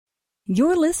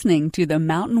You're listening to the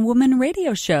Mountain Woman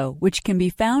Radio Show, which can be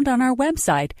found on our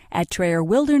website at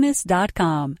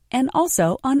TrayerWilderness.com and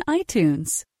also on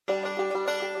iTunes.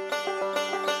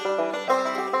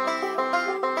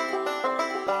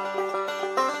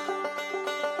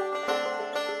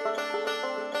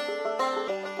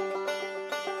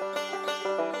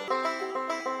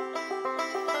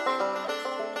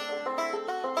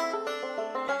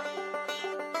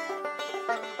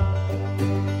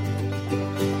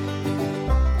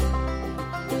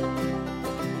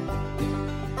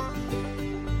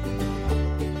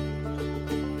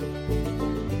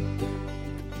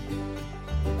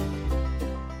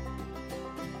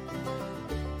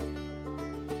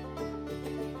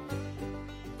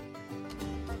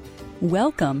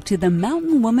 Welcome to the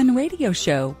Mountain Woman Radio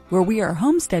Show, where we are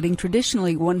homesteading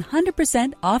traditionally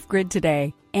 100% off-grid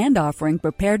today and offering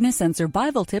preparedness and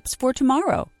survival tips for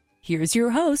tomorrow. Here's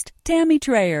your host, Tammy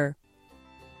Trayer.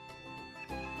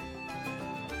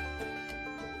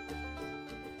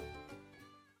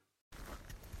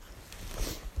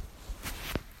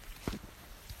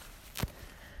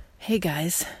 Hey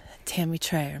guys, Tammy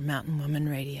Trayer, Mountain Woman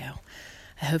Radio.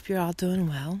 I hope you're all doing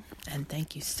well, and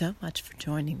thank you so much for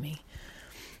joining me.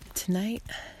 Tonight,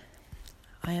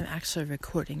 I am actually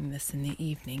recording this in the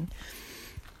evening.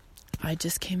 I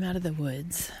just came out of the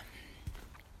woods,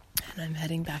 and I'm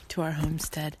heading back to our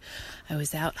homestead. I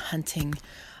was out hunting,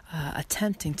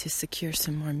 attempting to secure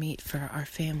some more meat for our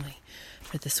family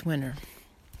for this winter.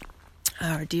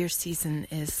 Our deer season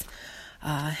is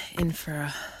in for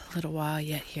a little while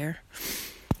yet here,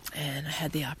 and I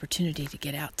had the opportunity to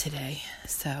get out today,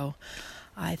 so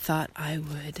I thought I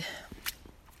would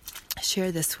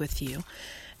share this with you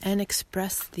and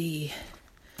express the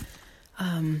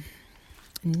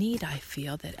need I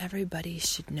feel that everybody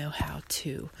should know how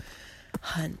to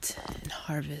hunt and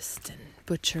harvest and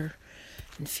butcher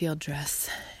and field dress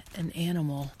an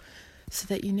animal so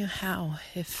that you know how,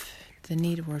 if the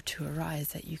need were to arise,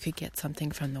 that you could get something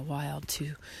from the wild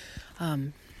to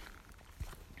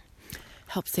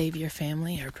help save your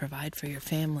family or provide for your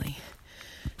family.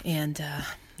 And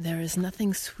there is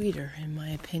nothing sweeter, in my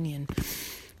opinion,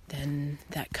 than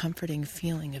that comforting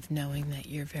feeling of knowing that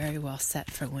you're very well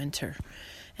set for winter.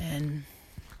 And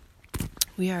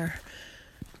we are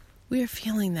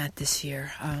feeling that this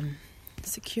year.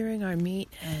 Securing our meat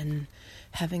and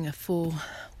having a full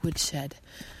woodshed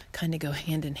kind of go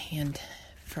hand in hand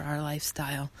for our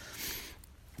lifestyle.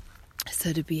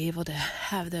 So to be able to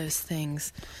have those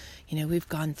things, you know, we've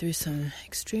gone through some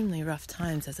extremely rough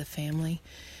times as a family,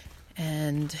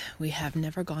 and we have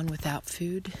never gone without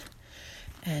food,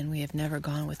 and we have never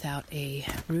gone without a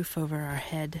roof over our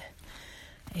head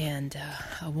and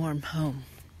a warm home.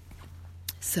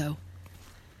 So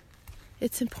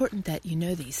it's important that you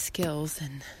know these skills,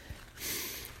 and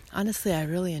honestly, I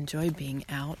really enjoy being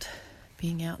out.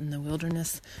 Being out in the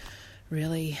wilderness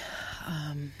really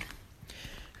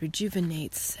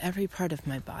rejuvenates every part of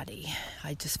my body.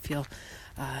 I just feel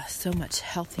so much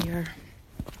healthier,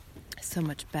 so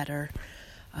much better.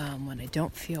 When I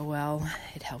don't feel well,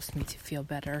 it helps me to feel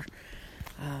better.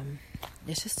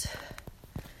 It's just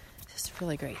a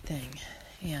really great thing.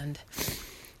 And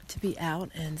to be out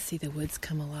and see the woods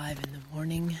come alive in the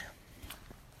morning,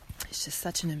 it's just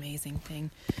such an amazing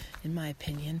thing, in my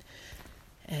opinion.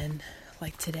 And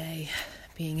like today,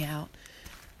 being out,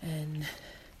 and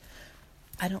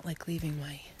I don't like leaving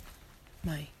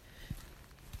my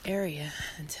area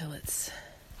until it's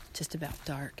just about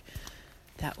dark.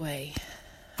 That way,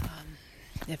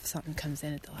 if something comes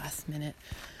in at the last minute,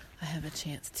 I have a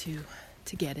chance to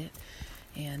get it.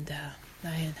 And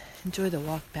I enjoy the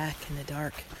walk back in the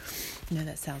dark. I know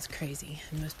that sounds crazy,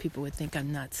 and most people would think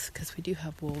I'm nuts because we do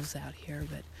have wolves out here,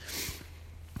 but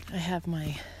I have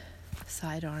my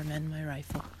sidearm and my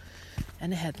rifle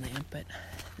and a headlamp, but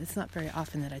it's not very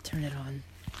often that I turn it on.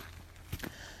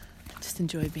 I just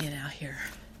enjoy being out here,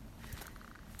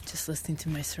 just listening to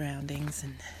my surroundings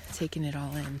and taking it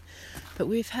all in. But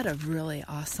we've had a really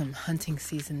awesome hunting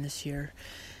season this year.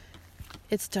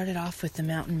 It started off with the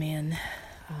mountain man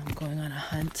going on a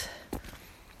hunt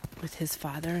with his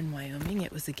father in Wyoming.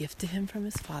 It was a gift to him from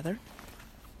his father.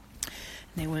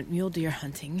 And they went mule deer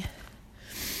hunting,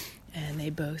 and they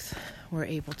both were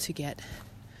able to get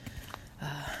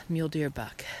mule deer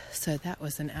buck. So that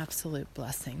was an absolute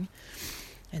blessing.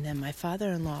 And then my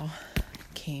father-in-law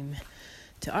came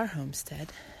to our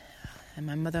homestead, and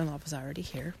my mother-in-law was already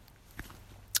here.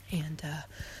 And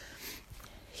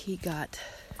he got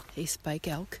a spike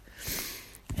elk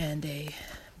and a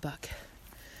buck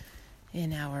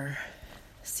in our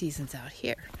seasons out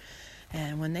here.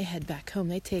 And when they head back home,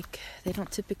 they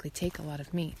don't typically take a lot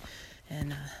of meat.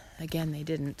 And again, they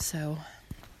didn't. So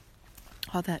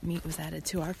all that meat was added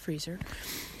to our freezer.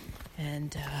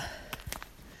 And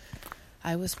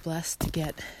I was blessed to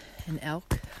get an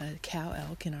elk, a cow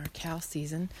elk in our cow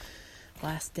season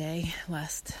last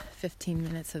 15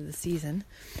 minutes of the season.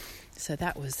 So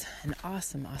that was an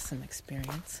awesome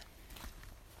experience.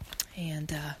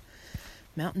 And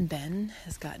Mountain Ben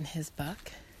has gotten his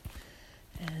buck,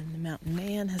 and the Mountain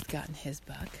Man has gotten his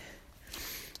buck.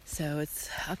 So it's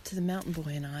up to the Mountain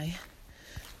Boy and I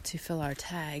to fill our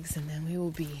tags, and then we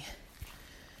will be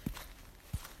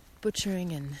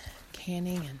butchering and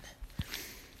canning and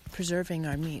preserving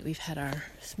our meat. We've had our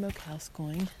smokehouse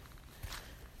going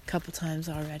a couple times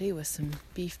already with some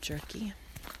beef jerky,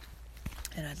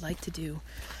 and I'd like to do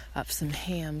up some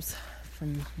hams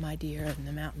from my deer and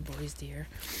the Mountain Boy's deer.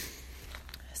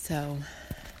 So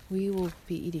we will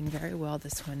be eating very well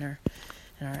this winter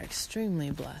and are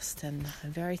extremely blessed, and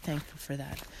I'm very thankful for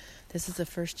that. This is the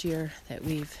first year that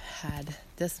we've had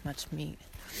this much meat,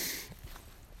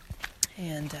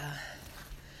 and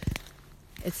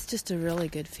it's just a really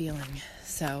good feeling.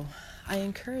 So I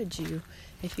encourage you,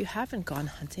 if you haven't gone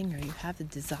hunting or you have the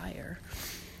desire,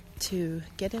 to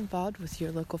get involved with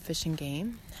your local Fish and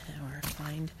Game, or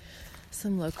find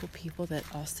some local people that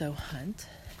also hunt,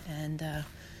 and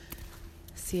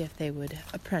see if they would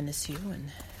apprentice you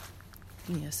and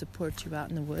support you out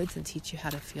in the woods and teach you how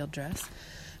to field dress.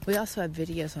 We also have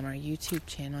videos on our YouTube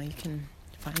channel. You can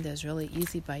find those really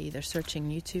easy by either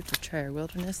searching YouTube for Trayer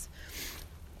Wilderness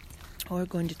or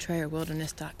going to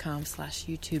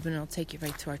trayerwilderness.com/YouTube, and it'll take you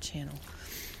right to our channel.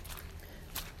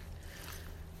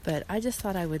 But I just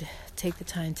thought I would take the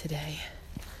time today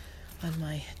on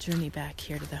my journey back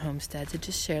here to the homestead to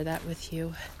just share that with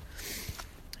you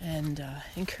and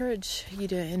encourage you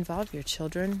to involve your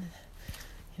children.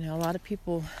 A lot of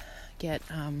people get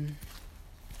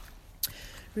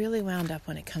really wound up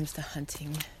when it comes to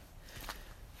hunting.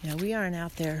 We aren't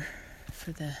out there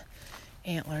for the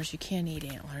antlers. You can't eat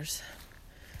antlers.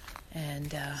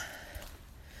 And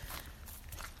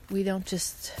we don't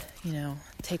just,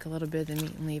 take a little bit of the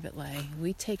meat and leave it lay.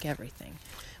 We take everything.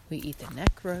 We eat the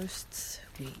neck roasts.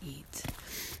 We eat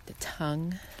the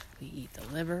tongue. We eat the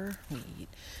liver. We eat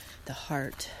the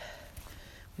heart.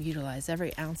 We utilize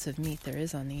every ounce of meat there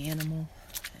is on the animal,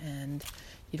 and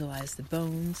utilize the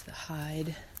bones, the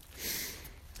hide,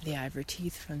 the ivory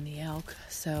teeth from the elk.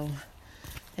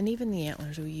 And even the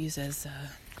antlers we use as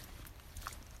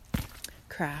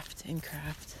craft.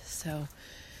 So,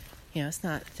 it's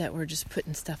not that we're just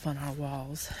putting stuff on our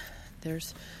walls.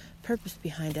 There's purpose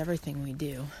behind everything we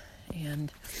do.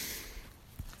 And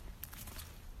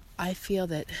I feel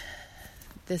that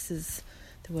this is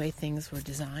the way things were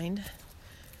designed.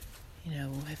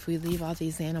 If we leave all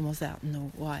these animals out in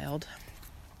the wild,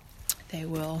 they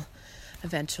will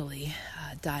eventually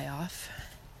die off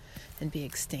and be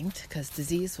extinct because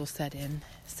disease will set in.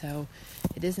 So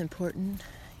it is important,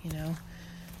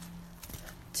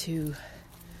 to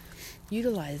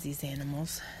utilize these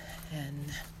animals.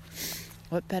 And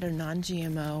what better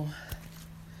non-GMO,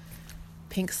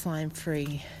 pink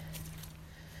slime-free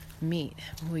meat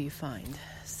will you find?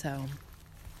 So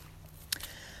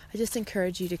I just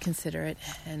encourage you to consider it,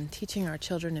 and teaching our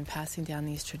children and passing down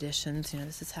these traditions.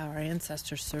 This is how our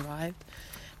ancestors survived,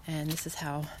 and this is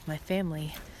how my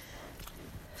family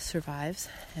survives,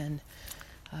 and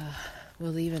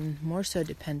we'll even more so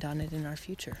depend on it in our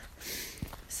future.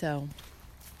 So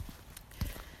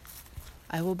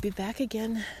I will be back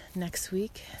again next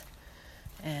week,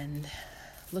 and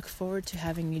look forward to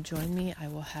having you join me. I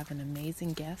will have an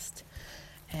amazing guest,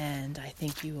 and I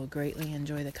think you will greatly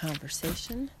enjoy the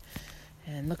conversation,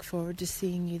 and look forward to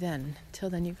seeing you then. Till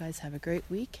then, you guys have a great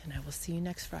week, and I will see you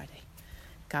next Friday.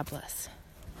 God bless.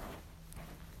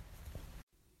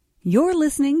 You're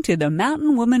listening to the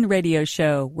Mountain Woman Radio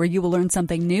Show, where you will learn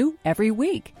something new every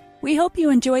week. We hope you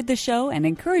enjoyed the show and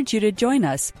encourage you to join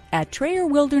us at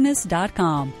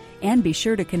TrayerWilderness.com, and be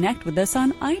sure to connect with us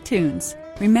on iTunes.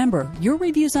 Remember, your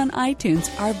reviews on iTunes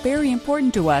are very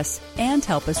important to us and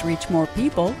help us reach more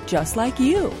people just like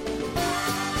you.